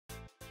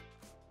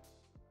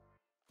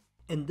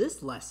In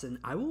this lesson,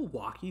 I will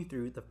walk you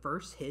through the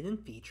first hidden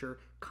feature,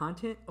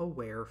 Content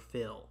Aware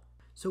Fill.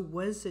 So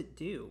what does it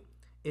do?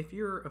 If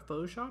you're a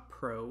Photoshop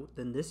Pro,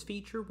 then this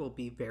feature will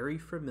be very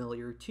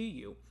familiar to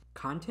you.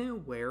 Content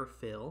Aware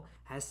Fill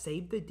has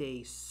saved the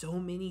day so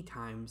many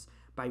times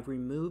by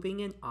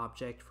removing an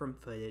object from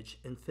footage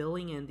and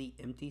filling in the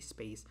empty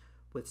space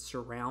with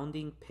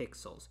surrounding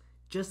pixels.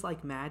 Just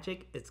like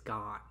magic, it's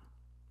gone.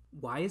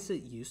 Why is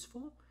it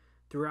useful?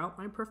 Throughout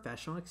my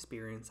professional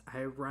experience, I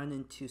have run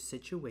into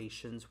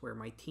situations where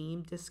my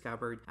team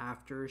discovered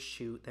after a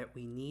shoot that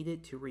we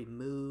needed to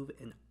remove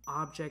an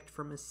object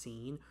from a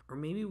scene, or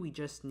maybe we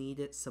just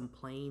needed some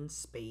plain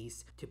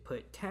space to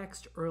put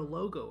text or a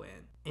logo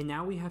in. And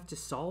now we have to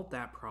solve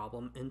that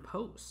problem in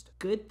post.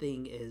 Good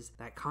thing is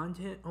that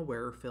Content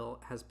Aware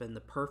Fill has been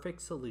the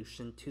perfect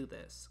solution to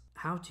this.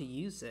 How to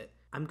use it?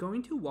 I'm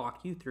going to walk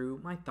you through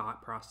my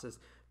thought process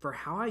for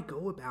how I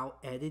go about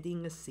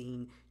editing a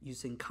scene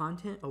using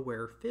Content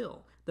Aware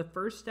Fill. The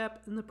first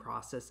step in the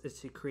process is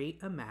to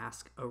create a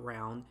mask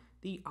around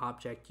the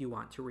object you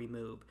want to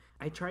remove.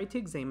 I try to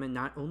examine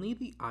not only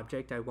the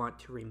object I want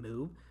to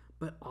remove,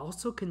 but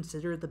also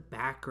consider the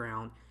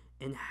background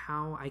and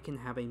how I can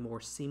have a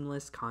more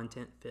seamless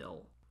content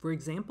fill. For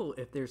example,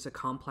 if there's a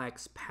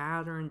complex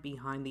pattern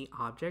behind the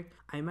object,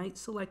 I might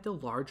select a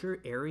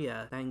larger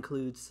area that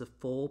includes the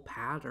full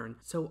pattern,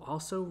 so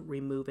also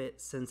remove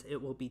it since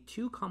it will be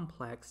too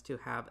complex to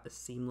have a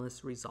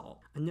seamless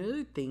result.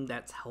 Another thing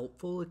that's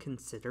helpful to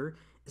consider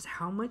is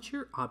how much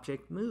your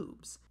object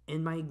moves.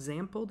 In my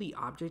example, the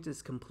object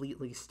is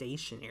completely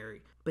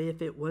stationary, but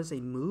if it was a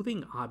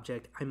moving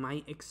object, I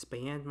might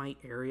expand my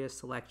area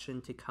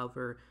selection to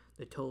cover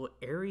the total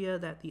area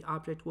that the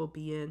object will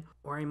be in,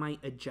 or I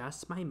might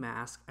adjust my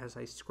mask as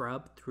I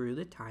scrub through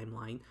the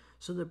timeline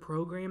so the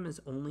program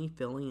is only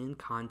filling in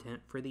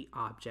content for the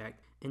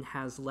object and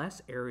has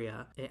less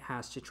area it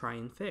has to try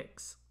and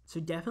fix.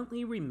 So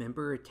definitely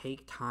remember to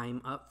take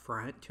time up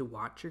front to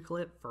watch your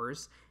clip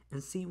first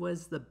and see what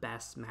is the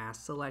best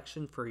mask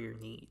selection for your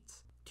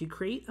needs. To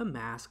create a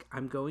mask,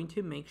 I'm going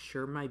to make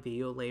sure my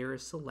video layer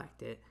is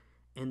selected,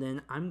 and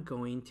then I'm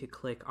going to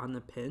click on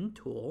the pen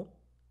tool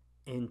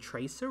and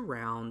trace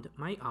around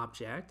my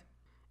object,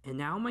 and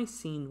now my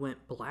scene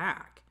went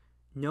black.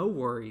 No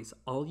worries,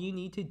 all you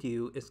need to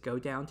do is go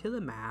down to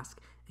the mask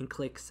and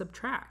click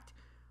subtract,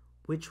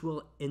 which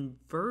will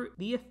invert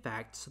the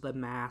effect so the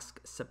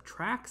mask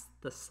subtracts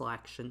the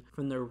selection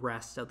from the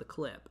rest of the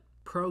clip.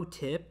 Pro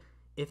tip,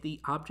 if the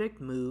object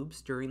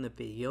moves during the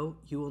video,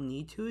 you will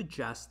need to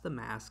adjust the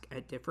mask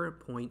at different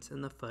points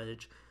in the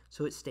footage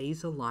so it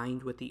stays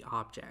aligned with the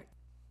object.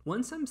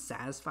 Once I'm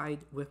satisfied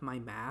with my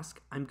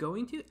mask, I'm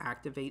going to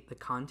activate the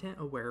Content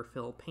Aware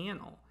Fill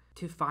panel.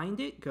 To find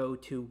it, go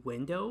to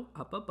Window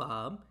up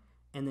above,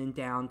 and then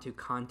down to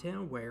Content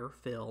Aware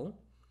Fill.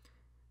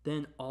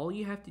 Then all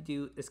you have to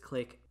do is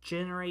click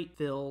Generate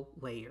Fill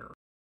Layer.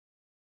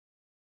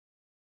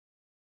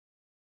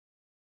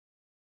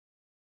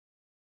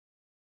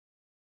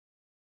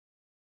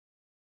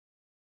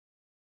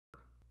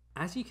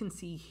 As you can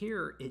see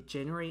here, it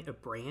generates a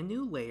brand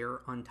new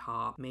layer on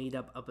top made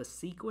up of a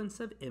sequence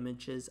of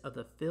images of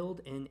the filled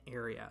in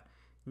area.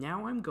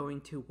 Now I'm going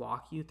to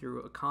walk you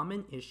through a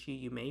common issue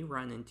you may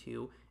run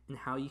into and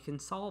how you can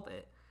solve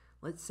it.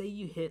 Let's say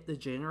you hit the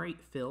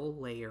generate fill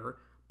layer,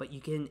 but you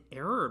get an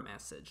error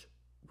message.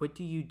 What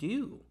do you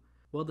do?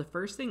 Well, the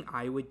first thing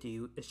I would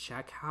do is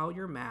check how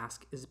your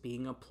mask is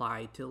being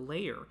applied to the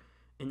layer.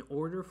 In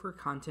order for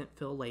content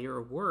fill layer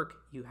to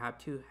work, you have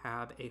to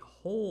have a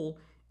hole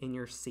in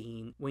your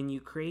scene. When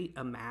you create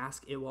a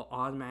mask, it will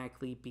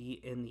automatically be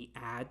in the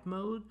add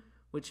mode,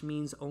 which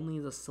means only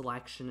the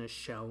selection is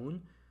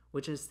shown,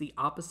 which is the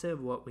opposite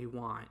of what we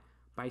want.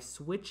 By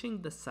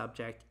switching the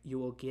subject, you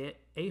will get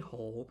a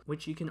hole,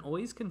 which you can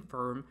always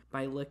confirm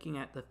by looking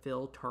at the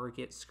fill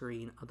target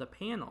screen of the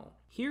panel.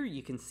 Here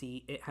you can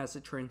see it has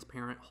a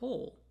transparent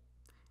hole.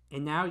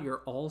 And now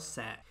you're all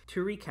set.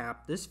 To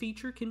recap, this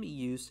feature can be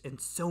used in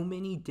so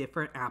many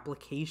different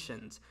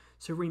applications.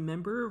 So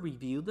remember to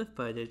review the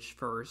footage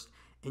first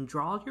and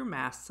draw your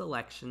mask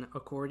selection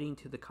according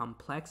to the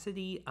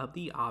complexity of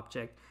the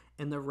object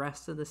and the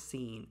rest of the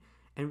scene.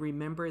 And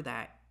remember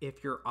that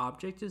if your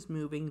object is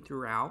moving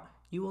throughout,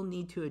 you will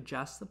need to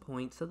adjust the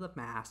points of the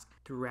mask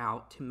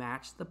throughout to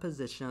match the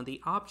position of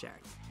the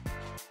object.